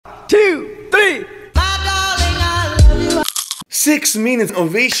6 minutes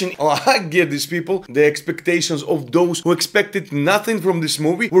ovation. Oh, I get these people. The expectations of those who expected nothing from this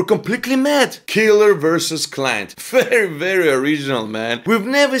movie were completely met. Killer versus client. Very, very original, man. We've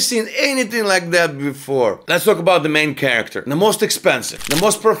never seen anything like that before. Let's talk about the main character. The most expensive, the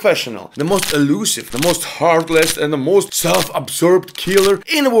most professional, the most elusive, the most heartless, and the most self-absorbed killer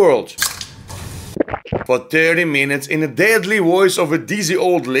in the world. For 30 minutes, in the deadly voice of a dizzy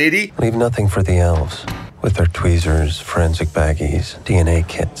old lady. Leave nothing for the elves, with their tweezers, forensic baggies, DNA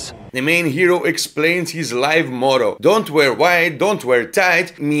kits. The main hero explains his life motto. Don't wear white, don't wear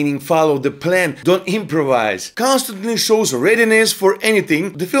tight, meaning follow the plan, don't improvise. Constantly shows readiness for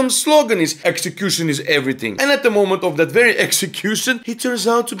anything. The film's slogan is execution is everything. And at the moment of that very execution, he turns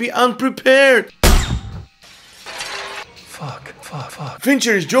out to be unprepared. Fuck.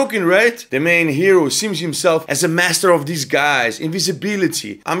 Fincher is joking, right? The main hero sees himself as a master of disguise,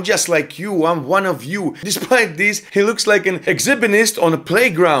 invisibility. I'm just like you, I'm one of you. Despite this, he looks like an exhibitionist on a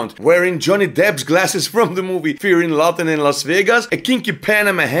playground, wearing Johnny Depp's glasses from the movie Fear in Latin in Las Vegas, a kinky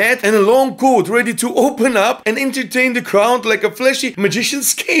Panama hat, and a long coat ready to open up and entertain the crowd like a flashy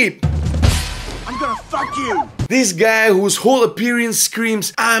magician's cape. I'm gonna fuck you! This guy whose whole appearance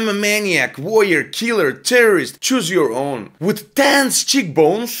screams, I'm a maniac, warrior, killer, terrorist, choose your own. With tense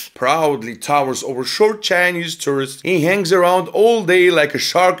cheekbones, proudly towers over short Chinese tourists. He hangs around all day like a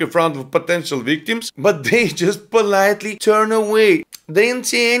shark in front of potential victims, but they just politely turn away. They didn't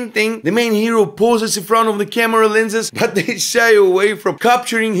say anything. The main hero poses in front of the camera lenses, but they shy away from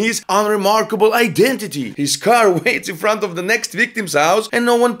capturing his unremarkable identity. His car waits in front of the next victim's house and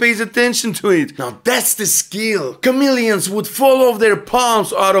no one pays attention to it. Now that's the skill. Chameleons would fall off their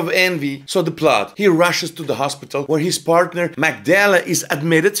palms out of envy. So the plot. He rushes to the hospital where his partner Magdala is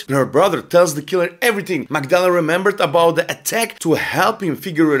admitted. Her brother tells the killer everything Magdala remembered about the attack to help him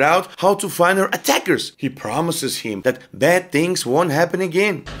figure it out how to find her attackers. He promises him that bad things won't happen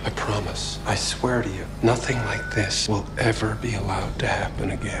again. I promise, I swear to you, nothing like this will ever be allowed to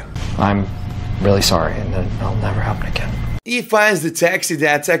happen again. I'm really sorry, and it'll never happen again. He finds the taxi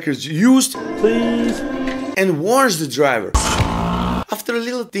the attackers used, please, and warns the driver. After a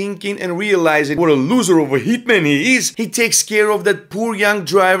little thinking and realizing what a loser of a hitman he is, he takes care of that poor young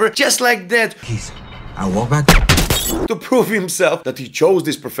driver just like that. Please, I'll walk back. To prove himself that he chose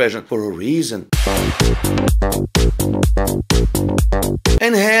this profession for a reason.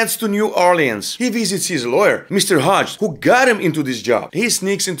 And heads to New Orleans. He visits his lawyer, Mr. Hodge, who got him into this job. He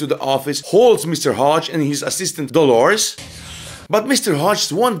sneaks into the office, holds Mr. Hodge and his assistant Dolores. But Mr.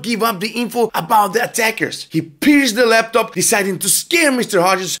 Hodge won't give up the info about the attackers. He pierced the laptop, deciding to scare Mr.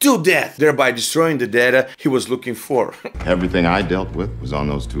 Hodges to death, thereby destroying the data he was looking for. Everything I dealt with was on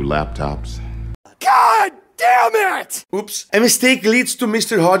those 2 laptops. God damn it! Oops. A mistake leads to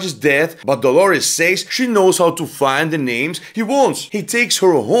Mr. Hodges' death, but Dolores says she knows how to find the names he wants. He takes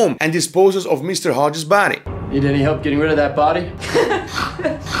her home and disposes of Mr. Hodges' body. Need any help getting rid of that body?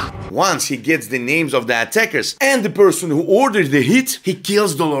 Once he gets the names of the attackers and the person who ordered the hit, he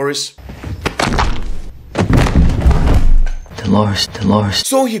kills Dolores. Dolores.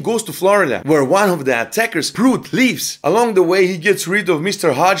 So he goes to Florida, where one of the attackers, Brute, lives. Along the way, he gets rid of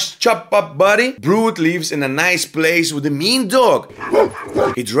Mr. Hodge's chop-up body. Brute lives in a nice place with a mean dog.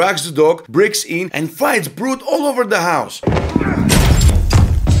 He drags the dog, breaks in, and fights Brute all over the house.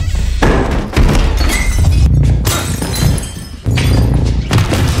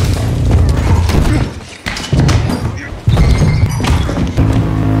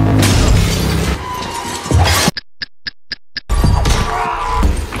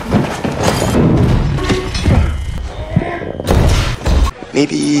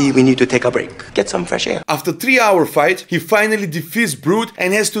 Maybe we need to take a break. Get some fresh air. After a 3-hour fight, he finally defeats Brute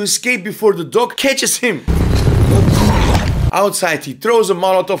and has to escape before the dog catches him. Outside, he throws a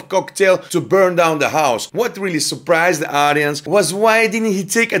Molotov cocktail to burn down the house. What really surprised the audience was why didn't he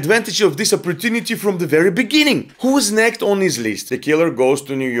take advantage of this opportunity from the very beginning? Who was next on his list? The killer goes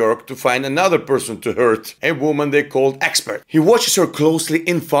to New York to find another person to hurt, a woman they called Expert. He watches her closely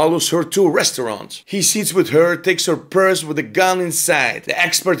and follows her to a restaurant. He sits with her, takes her purse with a gun inside. The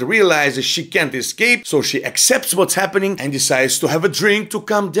Expert realizes she can't escape, so she accepts what's happening and decides to have a drink to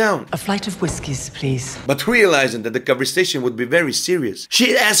calm down. A flight of whiskeys, please. But realizing that the conversation would be very serious,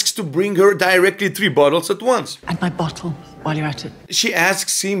 she asks to bring her directly 3 bottles at once. And my bottle, while you're at it. She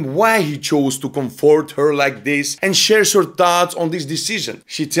asks him why he chose to comfort her like this and shares her thoughts on this decision.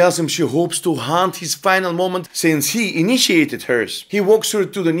 She tells him she hopes to haunt his final moment since he initiated hers. He walks her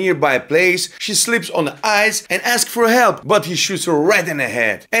to the nearby place, she slips on the ice and asks for help, but he shoots her right in the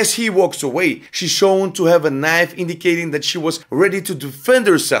head. As he walks away, she's shown to have a knife indicating that she was ready to defend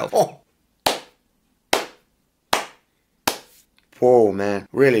herself. Oh. Whoa, man,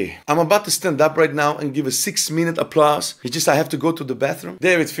 really. I'm about to stand up right now and give a 6-minute applause. It's just I have to go to the bathroom.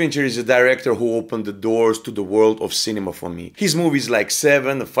 David Fincher is a director who opened the doors to the world of cinema for me. His movies like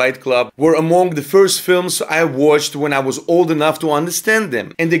Seven, The Fight Club were among the first films I watched when I was old enough to understand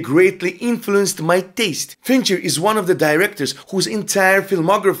them, and they greatly influenced my taste. Fincher is one of the directors whose entire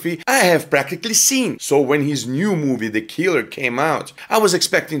filmography I have practically seen. So when his new movie The Killer came out, I was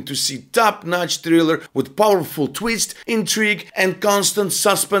expecting to see top-notch thriller with powerful twist, intrigue, and constant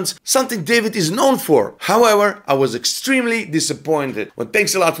suspense, something David is known for. However, I was extremely disappointed. Well,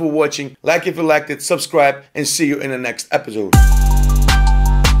 thanks a lot for watching. Like if you liked it, subscribe, and see you in the next episode.